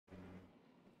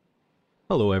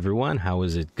Hello everyone, how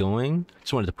is it going?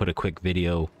 Just wanted to put a quick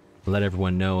video, let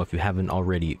everyone know, if you haven't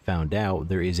already found out,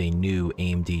 there is a new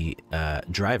AMD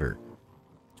driver,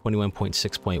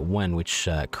 21.6.1, which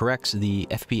corrects the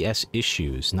FPS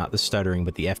issues, not the stuttering,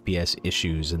 but the FPS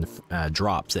issues and the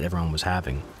drops that everyone was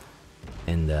having.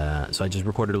 And so I just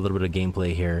recorded a little bit of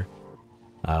gameplay here.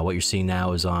 What you're seeing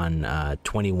now is on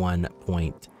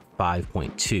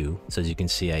 21.5.2. So as you can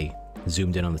see, I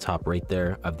zoomed in on the top right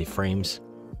there of the frames.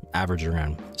 Average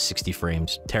around 60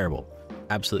 frames. Terrible.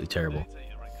 Absolutely terrible.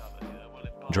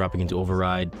 Dropping into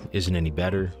override isn't any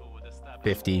better.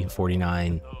 50,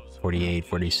 49, 48,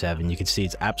 47. You can see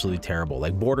it's absolutely terrible.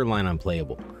 Like borderline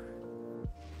unplayable.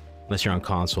 Unless you're on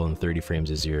console and 30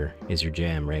 frames is your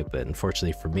jam, right? But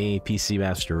unfortunately for me, PC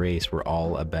Master Race, we're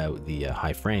all about the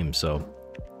high frames. So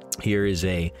here is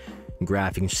a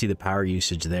graph. You can see the power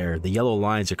usage there. The yellow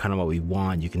lines are kind of what we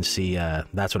want. You can see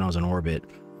that's when I was in orbit.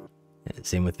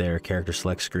 Same with their character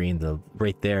select screen.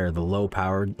 Right there, the low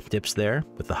power dips there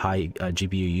with the high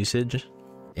GPU usage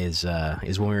is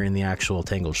when we were in the actual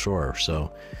Tangled Shore.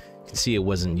 So you can see it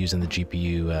wasn't using the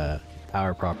GPU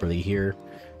power properly here.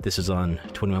 This is on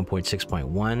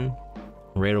 21.6.1,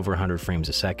 right over 100 frames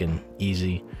a second,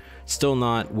 easy. Still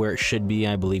not where it should be,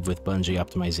 I believe, with Bungie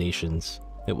optimizations.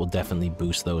 It will definitely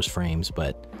boost those frames,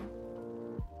 but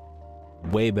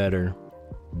way better.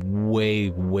 Way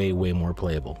more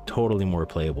playable, totally more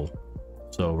playable.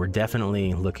 So we're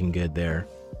definitely looking good there.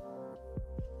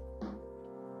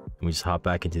 Let me just hop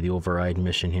back into the override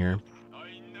mission here.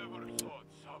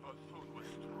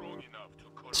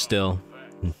 Still,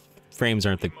 frames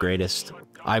aren't the greatest.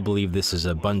 I believe this is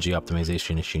a Bungie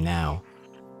optimization issue now,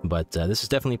 but this is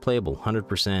definitely playable,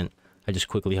 100%. I just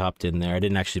quickly hopped in there. I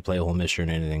didn't actually play a whole mission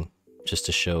or anything, just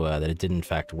to show that it did in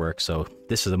fact work. So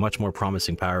this is a much more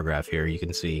promising power graph here. You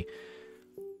can see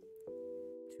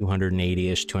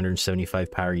 280-ish,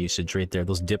 275 power usage right there.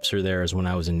 Those dips are there as when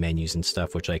I was in menus and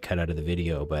stuff, which I cut out of the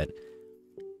video, but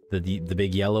the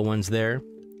big yellow ones there,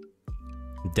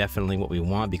 definitely what we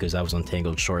want because I was on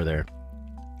Tangled Shore there.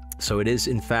 So it is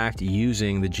in fact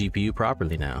using the GPU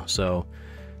properly now. So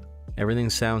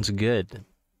everything sounds good.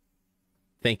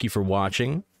 Thank you for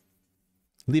watching.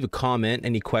 Leave a comment,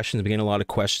 any questions. I'm getting a lot of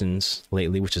questions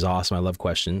lately, which is awesome. I love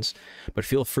questions, but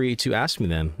feel free to ask me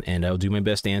them and I'll do my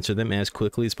best to answer them as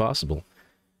quickly as possible.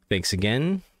 Thanks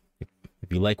again.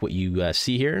 If you like what you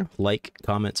see here, like,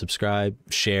 comment, subscribe,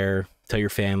 share, tell your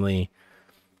family.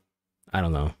 I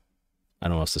don't know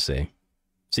what else to say.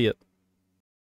 See ya.